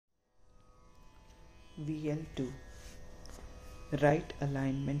VL2 Right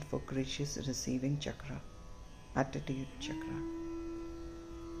alignment for gracious receiving chakra, attitude chakra.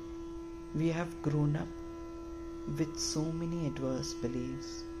 We have grown up with so many adverse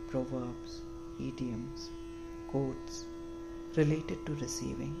beliefs, proverbs, idioms, quotes related to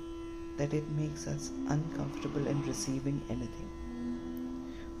receiving that it makes us uncomfortable in receiving anything.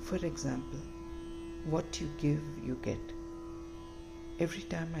 For example, what you give, you get. Every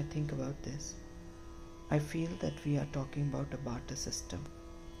time I think about this, I feel that we are talking about a barter system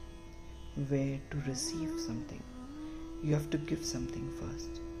where to receive something, you have to give something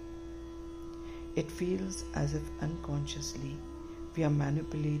first. It feels as if unconsciously we are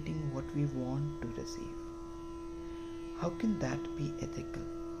manipulating what we want to receive. How can that be ethical?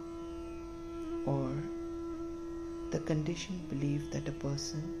 Or the conditioned belief that a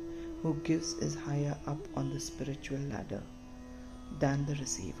person who gives is higher up on the spiritual ladder than the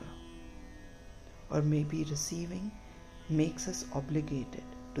receiver. Or maybe receiving makes us obligated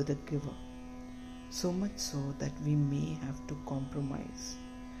to the giver, so much so that we may have to compromise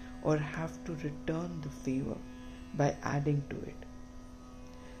or have to return the favor by adding to it.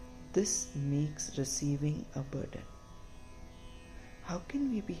 This makes receiving a burden. How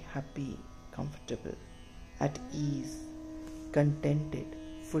can we be happy, comfortable, at ease, contented,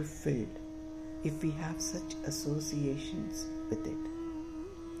 fulfilled if we have such associations with it?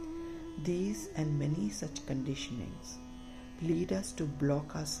 These and many such conditionings lead us to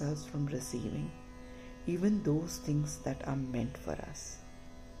block ourselves from receiving even those things that are meant for us,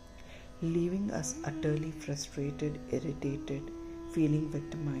 leaving us utterly frustrated, irritated, feeling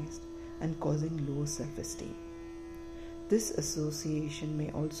victimized, and causing low self-esteem. This association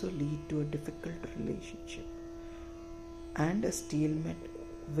may also lead to a difficult relationship and a stalemate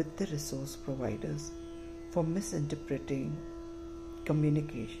with the resource providers for misinterpreting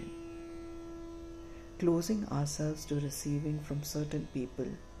communication, closing ourselves to receiving from certain people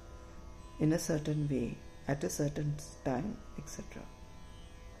in a certain way at a certain time, etc.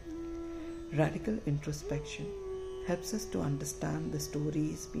 Radical introspection helps us to understand the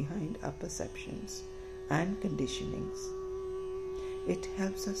stories behind our perceptions and conditionings. It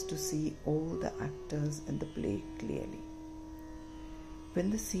helps us to see all the actors in the play clearly. When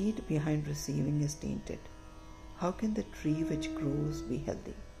the seed behind receiving is tainted, how can the tree which grows be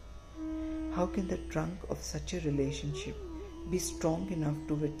healthy? How can the trunk of such a relationship be strong enough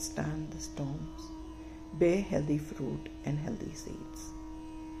to withstand the storms, bear healthy fruit and healthy seeds?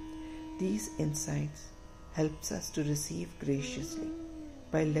 These insights helps us to receive graciously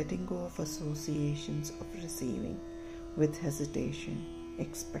by letting go of associations of receiving with hesitation,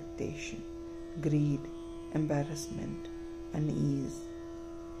 expectation, greed, embarrassment, unease,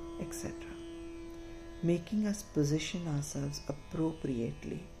 etc., making us position ourselves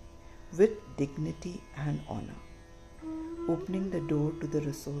appropriately with dignity and honor, opening the door to the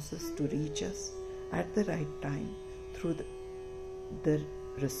resources to reach us at the right time through the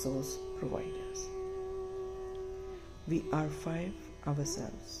resource providers. We are 5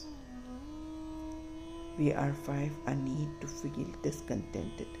 ourselves. We are 5 our need to feel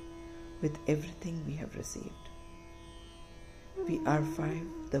discontented with everything we have received. We are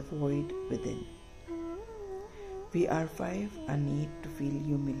 5 the void within. We are 5 our need to feel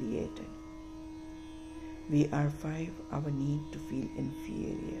humiliated. We are 5 our need to feel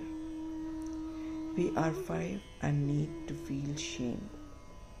inferior. We are 5 our need to feel shame.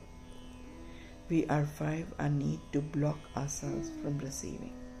 We are 5 our need to block ourselves from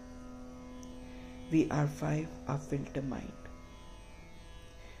receiving. We are 5 our filter mind.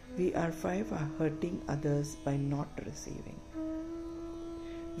 We are 5 our hurting others by not receiving.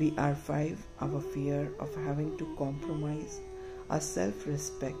 We are 5 our fear of having to compromise our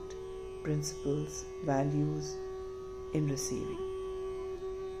self-respect, principles, values in receiving.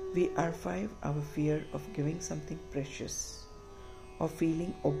 We are 5 our fear of giving something precious or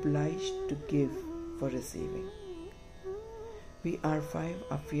feeling obliged to give for receiving. We are 5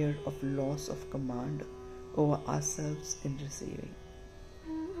 our fear of loss of command over ourselves in receiving.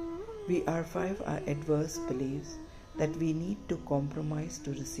 We are 5 our adverse beliefs that we need to compromise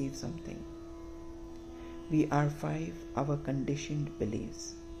to receive something. We are 5 our conditioned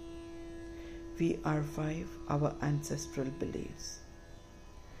beliefs. We are 5 our ancestral beliefs.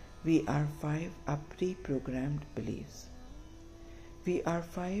 We are 5 our pre-programmed beliefs. We are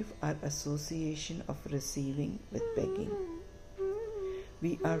 5 our association of receiving with begging.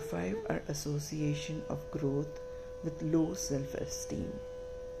 We are 5 our association of growth with low self-esteem.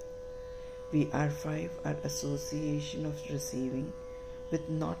 We are 5 our association of receiving with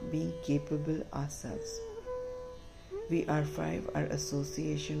not being capable ourselves. We are 5 our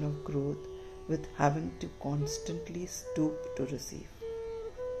association of growth with having to constantly stoop to receive.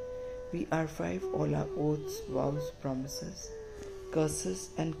 We are 5 all our oaths, vows, promises, curses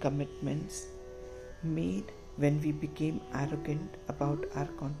and commitments made when we became arrogant about our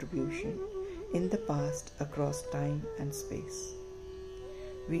contribution in the past across time and space.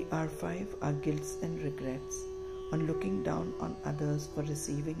 We are 5 our guilts and regrets on looking down on others for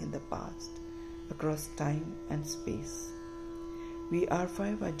receiving in the past across time and space. We are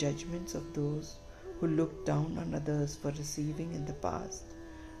 5 our judgments of those who looked down on others for receiving in the past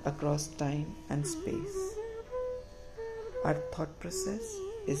across time and space. Our thought process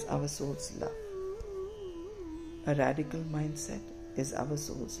is our soul's love. A radical mindset is our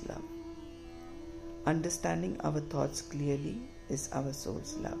soul's love. Understanding our thoughts clearly is our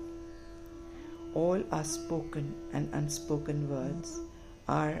soul's love. All our spoken and unspoken words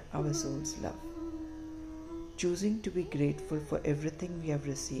are our soul's love. Choosing to be grateful for everything we have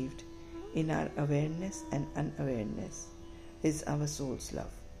received in our awareness and unawareness is our soul's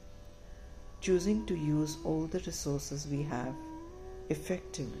love. Choosing to use all the resources we have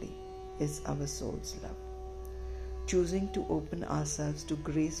effectively is our soul's love. Choosing to open ourselves to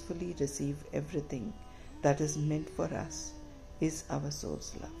gracefully receive everything that is meant for us is our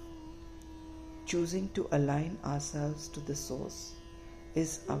soul's love. Choosing to align ourselves to the source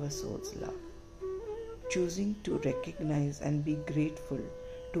is our soul's love. Choosing to recognize and be grateful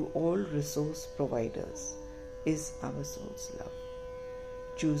to all resource providers is our soul's love.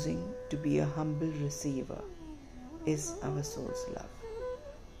 Choosing to be a humble receiver is our soul's love.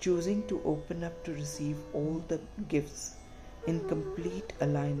 Choosing to open up to receive all the gifts in complete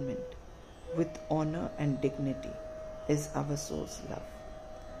alignment with honor and dignity is our soul's love.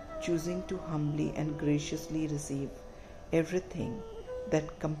 Choosing to humbly and graciously receive everything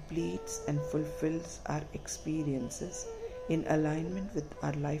that completes and fulfills our experiences in alignment with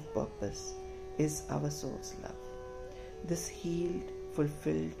our life purpose is our soul's love. This healed,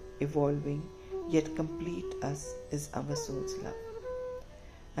 fulfilled, evolving, yet complete us is our soul's love.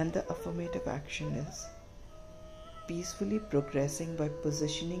 And the affirmative action is peacefully progressing by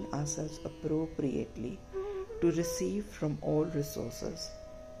positioning ourselves appropriately to receive from all resources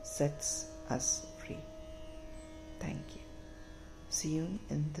sets us free. Thank you. See you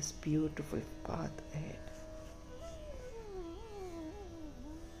in this beautiful path ahead.